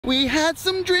We had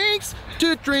some drinks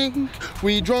to drink,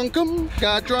 we drunk 'em,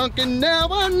 got drunk, and now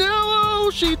I know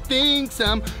she thinks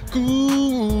I'm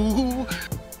cool.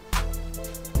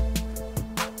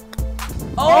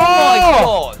 Oh my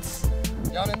God!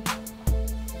 Yamin.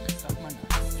 Suck my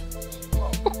nuts.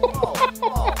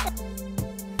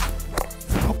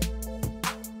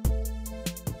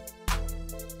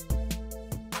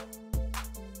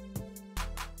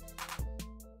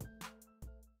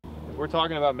 If we're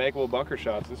talking about makeable bunker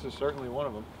shots, this is certainly one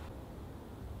of them.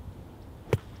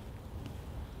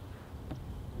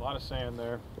 A lot of sand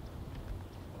there.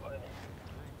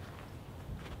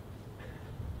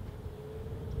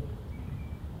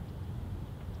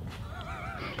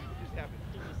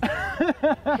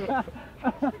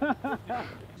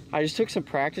 I just took some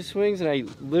practice swings and I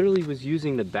literally was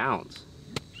using the bounce.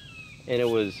 And it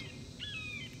was...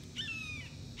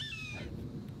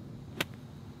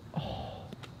 Oh.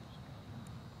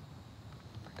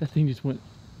 That thing just went...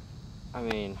 I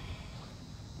mean...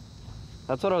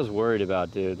 That's what I was worried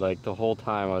about, dude. Like, the whole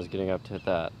time I was getting up to hit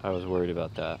that, I was worried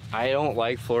about that. I don't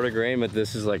like Florida grain, but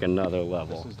this is like another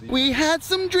level. We had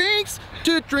some drinks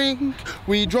to drink,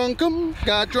 we drunk 'em,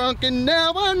 got drunk, and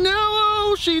now I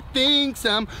know she thinks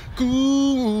I'm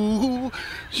cool.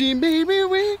 She made me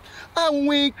wink, I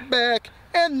wink back,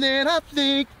 and then I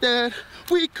think that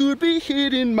we could be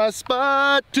hitting my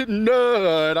spot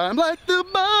tonight. I'm like the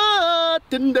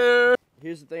bartender.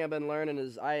 Here's the thing I've been learning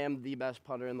is I am the best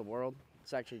putter in the world.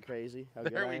 It's actually crazy how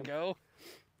good I am. There we go.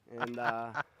 And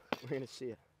we're gonna see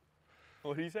it.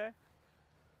 What did he say?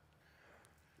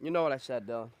 You know what I said,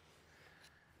 Dylan.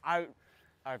 I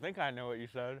think I know what you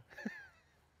said.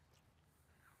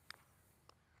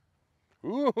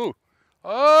 Ooh.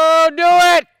 Oh, do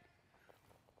it!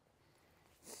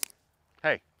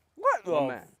 Hey.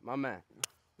 What? My man.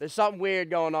 There's something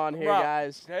weird going on here,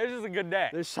 guys. This is a good day.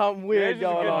 There's something weird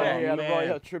going on here at the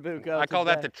Royal Trabuco. I call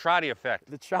that the Trotty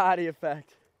effect. The Trotty effect.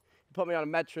 You put me on a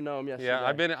metronome yesterday.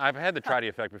 Yeah, I've had the Trotty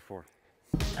effect before.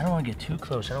 I don't want to get too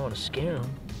close. I don't want to scare him.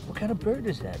 What kind of bird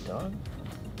is that, dog?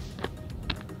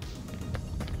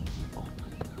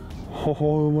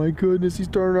 Oh my goodness, he's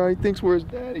turning around, he thinks we're his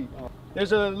daddy.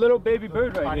 There's a little baby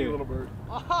bird right Tiny here. little bird.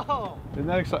 Oh! Isn't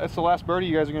that that's the last birdie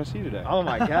you guys are going to see today. Oh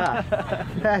my God.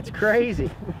 That's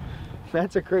crazy.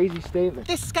 That's a crazy statement.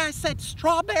 This guy said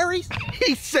strawberries?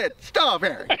 He said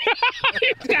strawberry.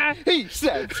 He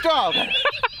said strawberry.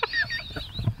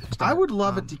 I would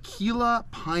love a tequila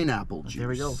pineapple juice. There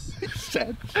we go. He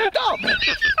said strawberry.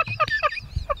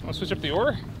 Want to switch up the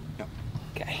order? No.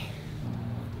 Okay.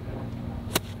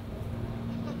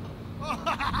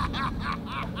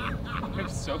 I'm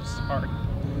so sorry.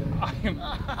 I am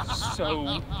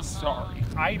so sorry.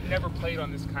 I've never played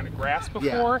on this kind of grass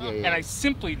before, and I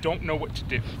simply don't know what to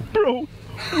do. Bro,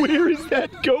 where is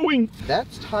that going?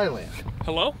 That's Thailand.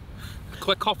 Hello?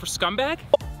 Click call for scumbag?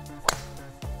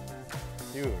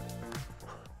 Dude.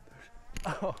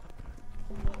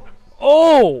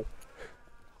 Oh!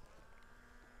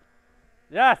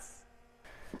 Yes!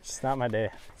 It's not my day.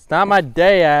 It's not my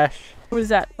day, Ash. What is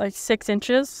that, like 6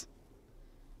 inches?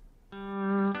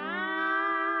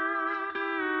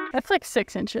 That's like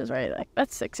 6 inches, right? Like,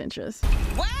 that's 6 inches.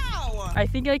 Wow! I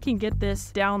think I can get this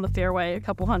down the fairway a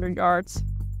couple 100 yards.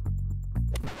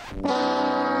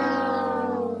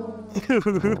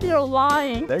 You're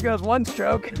lying. There goes one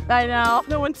stroke. I know.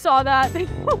 No one saw that.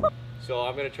 So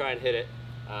I'm going to try and hit it.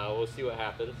 We'll see what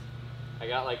happens. I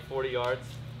got like 40 yards.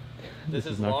 This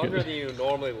is longer than you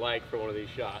normally like for one of these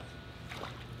shots.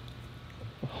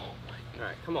 Oh my God. All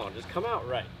right, come on, just come out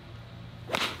right.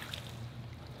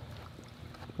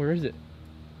 Where is it?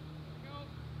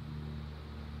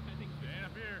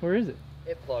 Where is it?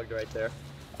 It plugged right there.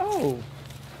 Oh.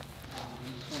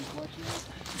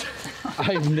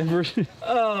 I've never...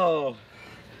 Oh.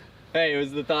 Hey, it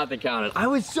was the thought that counted. I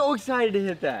was so excited to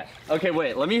hit that. Okay,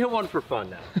 wait, let me hit one for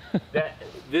fun now.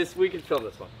 We can film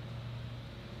this one.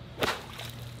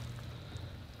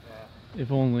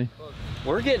 If only.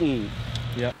 We're getting...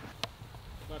 Yep.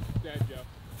 That's dead, Joe.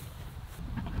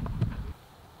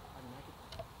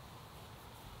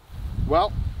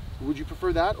 Well, would you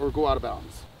prefer that or go out of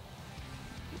bounds?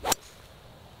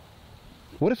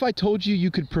 What if I told you you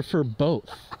could prefer both?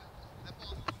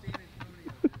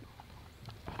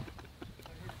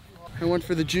 I went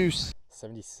for the juice.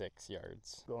 76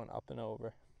 yards. Going up and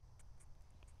over.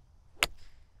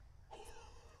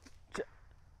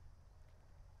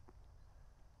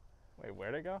 Wait,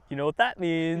 where'd it go? You know what that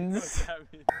means?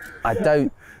 I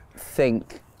don't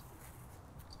think...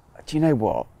 Do you know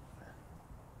what?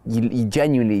 You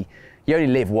genuinely... You only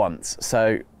live once,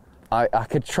 so I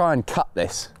could try and cut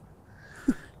this.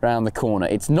 round the corner.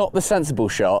 It's not the sensible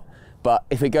shot, but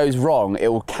if it goes wrong, it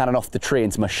will cannon off the tree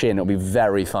into my shin. It'll be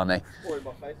very funny. Or in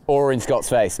my face. Or in Scott's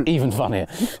face, even funnier.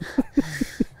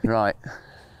 Right.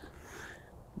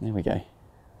 There we go. Can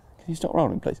you stop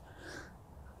rolling, please?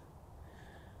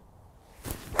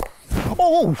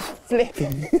 Oh,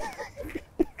 flipping.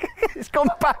 It's gone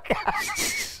back.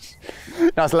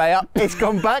 Nice layup. It's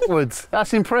gone backwards.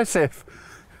 That's impressive.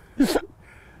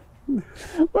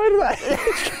 Where did that?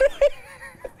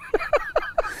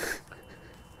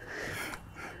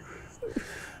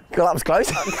 God, that was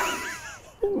close.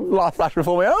 Light flash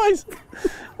before my eyes.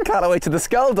 Can't wait to the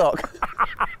skull dock.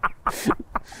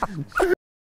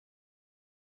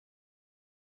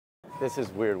 This is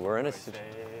weird. We're in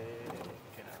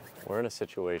a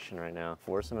situation right now.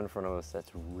 Foursome in front of us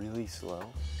that's really slow.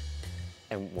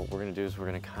 And what we're gonna do is we're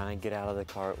gonna kind of get out of the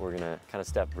cart. We're gonna kind of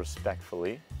step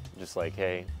respectfully, just like,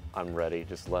 hey, I'm ready,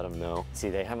 just let them know. See,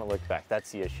 they haven't looked back,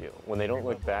 that's the issue. When they don't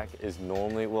look back is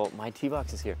normally, well, my tee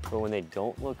box is here, but when they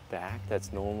don't look back,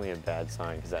 that's normally a bad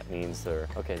sign, because that means they're,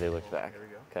 okay, they looked back.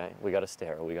 Okay, we gotta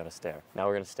stare, we gotta stare. Now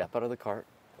we're gonna step out of the cart.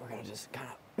 We're gonna just kind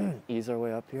of ease our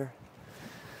way up here,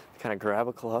 kind of grab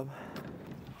a club,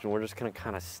 and we're just gonna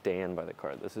kind of stand by the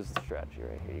cart. This is the strategy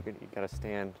right here. You gotta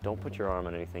stand, don't put your arm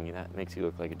on anything, that makes you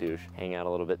look like a douche. Hang out a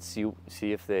little bit, see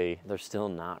if they're still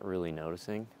not really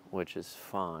noticing, which is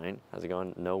fine. How's it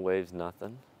going? No waves,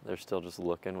 nothing. They're still just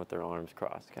looking with their arms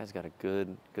crossed. The guy's got a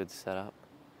good setup.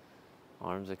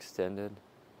 Arms extended.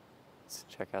 Let's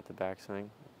check out the backswing.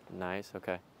 Nice,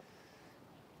 okay.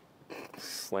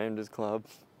 Slammed his club.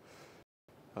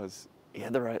 He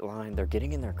had the right line. They're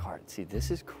getting in their cart. See,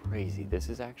 this is crazy. This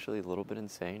is actually a little bit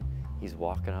insane. He's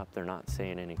walking up. They're not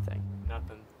saying anything.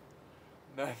 Nothing.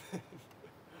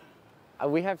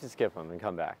 We have to skip him and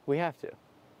come back. We have to.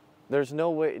 There's no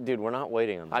way, dude, we're not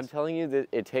waiting on this. I'm telling you that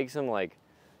it takes them like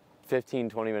 15,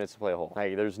 20 minutes to play a hole.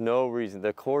 Like, there's no reason.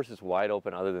 The course is wide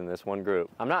open other than this one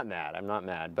group. I'm not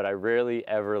mad, but I rarely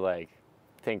ever like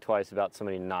think twice about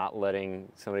somebody not letting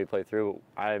somebody play through.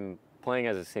 I'm playing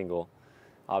as a single,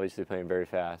 obviously playing very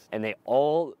fast, and they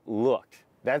all looked.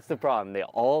 That's the problem. They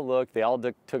all looked, they all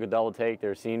took a double take. They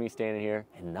were seeing me standing here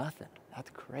and nothing. That's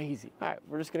crazy. All right,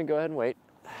 we're just gonna go ahead and wait.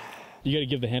 You gotta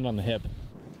give the hand on the hip.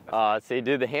 See,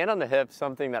 dude, the hand on the hip,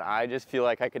 something that I just feel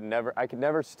like I could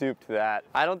never stoop to that.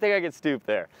 I don't think I could stoop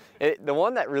there. The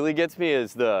one that really gets me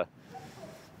is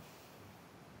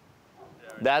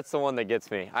that's the one that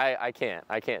gets me. I can't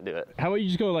do it. How about you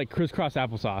just go like crisscross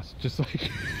applesauce? Just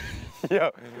like.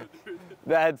 Yo,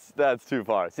 that's too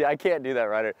far. See, I can't do that,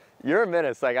 Ryder. You're a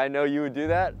menace. Like, I know you would do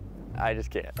that. I just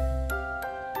can't.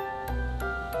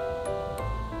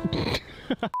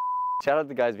 Shout out to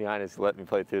the guys behind us who let me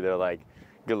play through. They're like,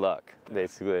 good luck.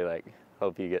 Basically, like,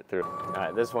 hope you get through. All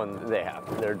right, this one,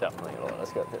 they're definitely gonna let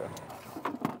us go through.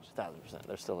 1,000%.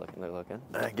 They're still looking, they're looking.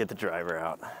 Get the driver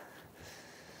out.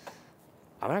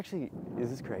 Is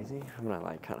this crazy?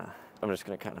 I'm just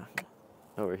gonna kind of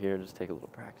over here, just take a little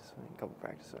practice swing, a couple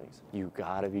practice swings. You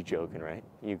gotta be joking, right?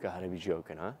 You gotta be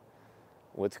joking, huh?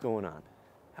 What's going on?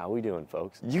 How we doing,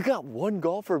 folks? You got one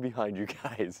golfer behind you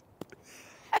guys.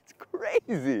 That's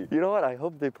crazy. You know what? I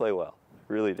hope they play well.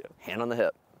 I really do. Hand on the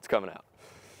hip. It's coming out.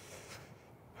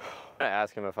 I'm gonna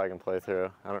ask him if I can play through.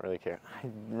 I don't really care.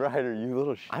 Ryder, you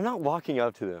little I'm not walking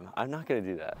up to them. I'm not gonna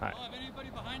do that. All right. Have anybody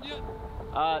behind you?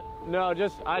 No,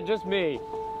 just me.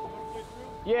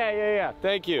 Yeah.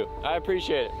 Thank you. I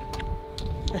appreciate it.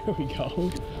 There we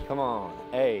go. Come on.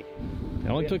 Hey. It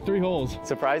only took 3 holes.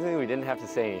 Surprisingly, we didn't have to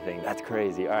say anything. That's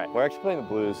crazy. All right, we're actually playing the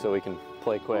blues so we can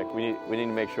play quick. We need to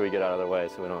make sure we get out of their way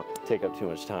so we don't take up too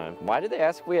much time. Why did they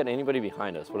ask if we had anybody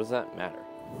behind us? What does that matter?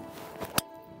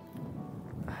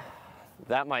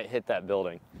 That might hit that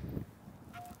building.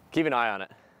 Keep an eye on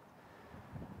it.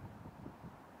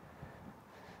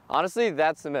 Honestly,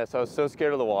 that's the miss. I was so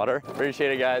scared of the water.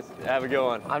 Appreciate it, guys. Have a good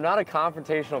one. I'm not a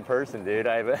confrontational person, dude.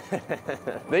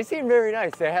 They seemed very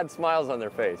nice. They had smiles on their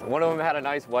face. One of them had a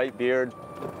nice white beard.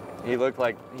 He looked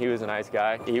like he was a nice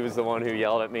guy. He was the one who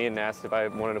yelled at me and asked if I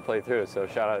wanted to play through, so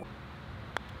shout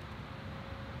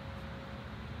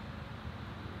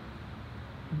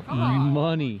out.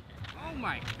 Money. Oh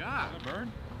my God. Is that a bird?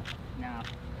 No.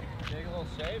 Take a little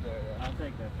shave there. I'll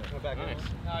take that. Go back. Nice.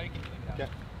 No, you can take that.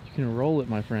 You can roll it,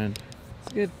 my friend.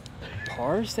 It's good.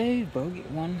 Par save, bogey.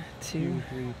 1, 2,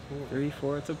 3,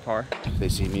 4. It's a par. They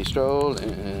see me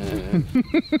strolling.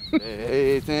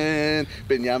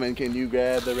 Benjamin, can you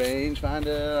grab the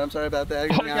rangefinder? I'm sorry about that,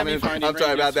 Benjamin. I'm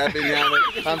sorry about that, Benjamin.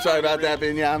 I'm sorry about that,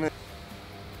 Benjamin.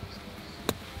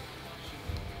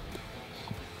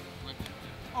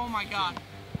 Oh my God.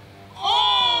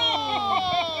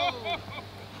 Oh!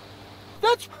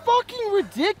 That's fucking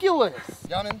ridiculous.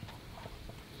 Yanin,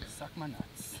 suck my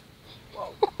nuts.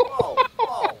 Whoa, whoa,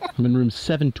 whoa. I'm in room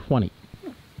 720.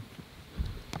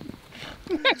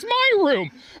 That's my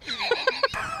room.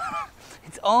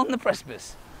 It's on the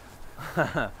precipice.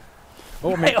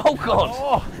 Oh, Mate, oh God.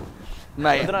 Oh.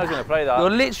 Mate, I don't know I was going to play that.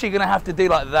 You're literally going to have to do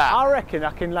like that. I reckon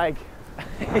I can like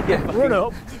run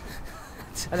up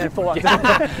and then fall back down.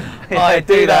 Alright,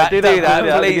 do that, please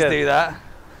do that.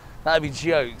 That'd be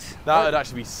jokes. That would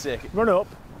actually be sick. Run up.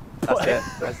 That's it,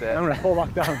 that's it. I'm going to fall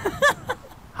back down.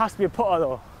 Has to be a putter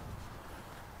though.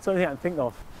 It's the only thing I can think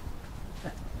of.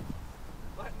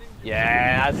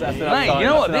 Yeah, that's enough Mate, time. you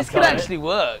know what? That's This could actually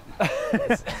work.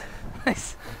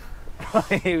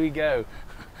 Here we go.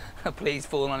 Please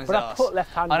fall on his but ass. I put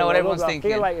left hand. I know what everyone's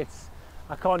thinking. I feel like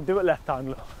I can't do it left hand.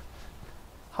 Look.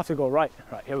 I have to go right.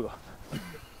 Right, here we go.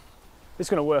 It's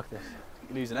going to work, this.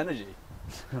 You're losing energy.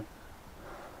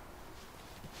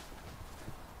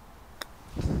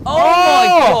 Oh my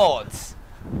God!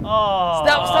 Oh,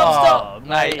 Stop!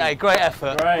 Mate, hey, great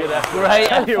effort. Great effort.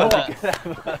 Great effort.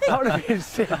 That would have been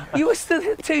sick. You were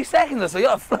still 2 seconds or so,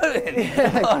 you're floating.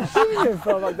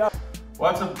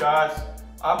 What's up, guys?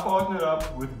 I partnered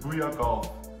up with Booyah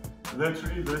Golf.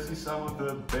 Literally, this is some of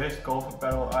the best golf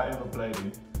apparel I ever played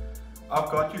in. I've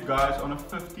got you guys on a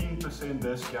 15%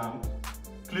 discount.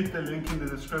 Click the link in the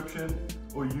description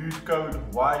or use code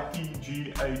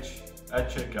YTGH at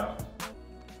checkout.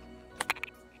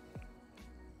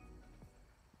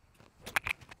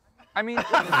 I mean,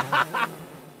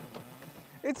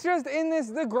 it's just in this,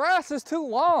 the grass is too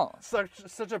long.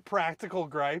 Such a practical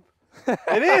gripe.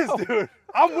 It is, dude.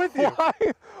 I'm with you.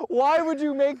 Why would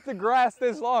you make the grass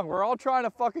this long? We're all trying to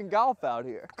fucking golf out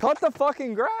here. Cut the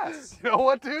fucking grass. You know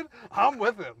what, dude? I'm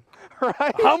with him.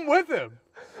 Right? I'm with him.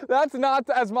 That's not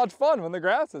as much fun when the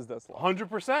grass is this long.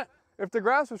 100%. If the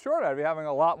grass was short, I'd be having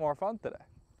a lot more fun today.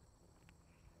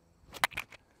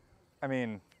 I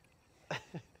mean,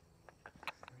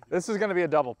 this is going to be a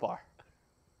double par.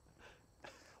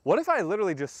 What if I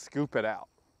literally just scoop it out?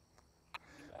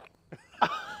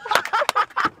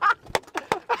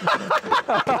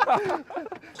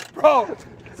 Bro,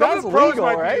 that's pros legal,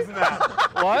 might right? be using that.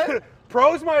 What?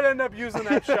 Pros might end up using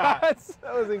that shot.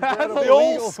 That was incredible. The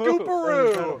old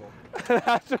scooperoo.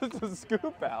 That's just a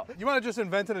scoop out. You might have just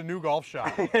invented a new golf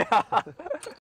shot. Yeah.